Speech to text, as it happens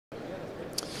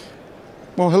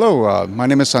Well, hello. My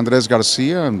name is Andres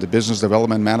Garcia. I'm the Business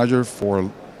Development Manager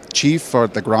for Chief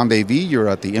at Legrand AV. You're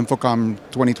at the InfoComm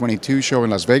 2022 show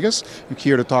in Las Vegas. We're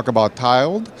here to talk about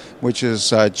TiLED, which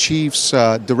is Chief's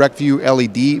direct view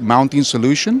LED mounting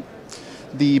solution.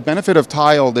 The benefit of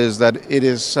TiLED is that it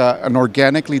is an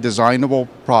organically designable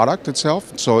product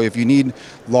itself. So if you need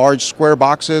large square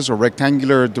boxes or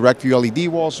rectangular direct view LED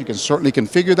walls, you can certainly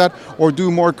configure that or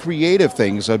do more creative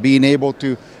things, being able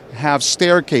to have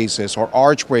staircases or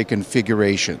archway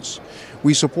configurations.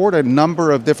 We support a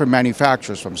number of different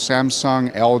manufacturers from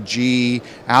Samsung, LG,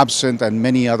 Absent, and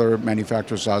many other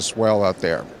manufacturers as well out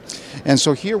there. And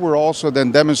so here we're also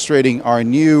then demonstrating our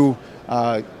new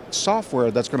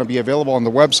software that's going to be available on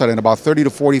the website in about 30 to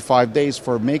 45 days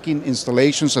for making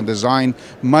installations and design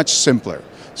much simpler.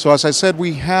 So as I said,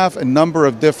 we have a number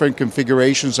of different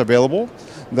configurations available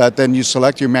that then you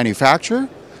select your manufacturer.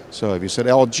 So if you said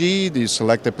LG, you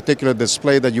select a particular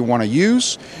display that you want to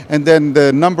use, and then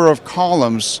the number of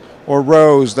columns or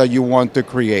rows that you want to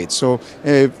create. So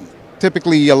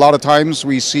typically a lot of times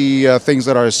we see things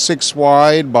that are 6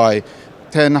 wide by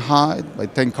 10 high, by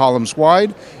 10 columns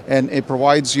wide, and it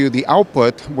provides you the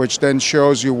output, which then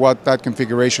shows you what that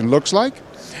configuration looks like,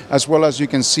 as well as you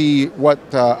can see what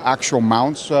actual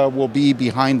mounts will be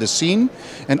behind the scene.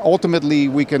 And ultimately,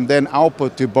 we can then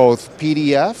output to both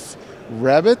PDF,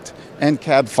 Revit, and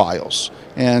CAD files.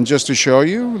 And just to show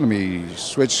you, let me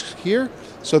switch here.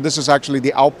 So this is actually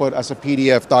the output as a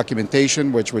PDF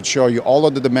documentation, which would show you all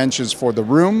of the dimensions for the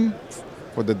room,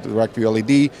 for the direct view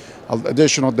LED,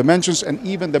 additional dimensions, and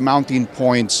even the mounting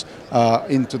points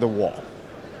into the wall.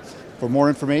 For more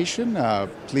information,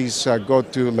 please go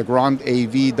to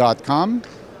legrandav.com,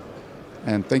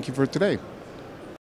 and thank you for today.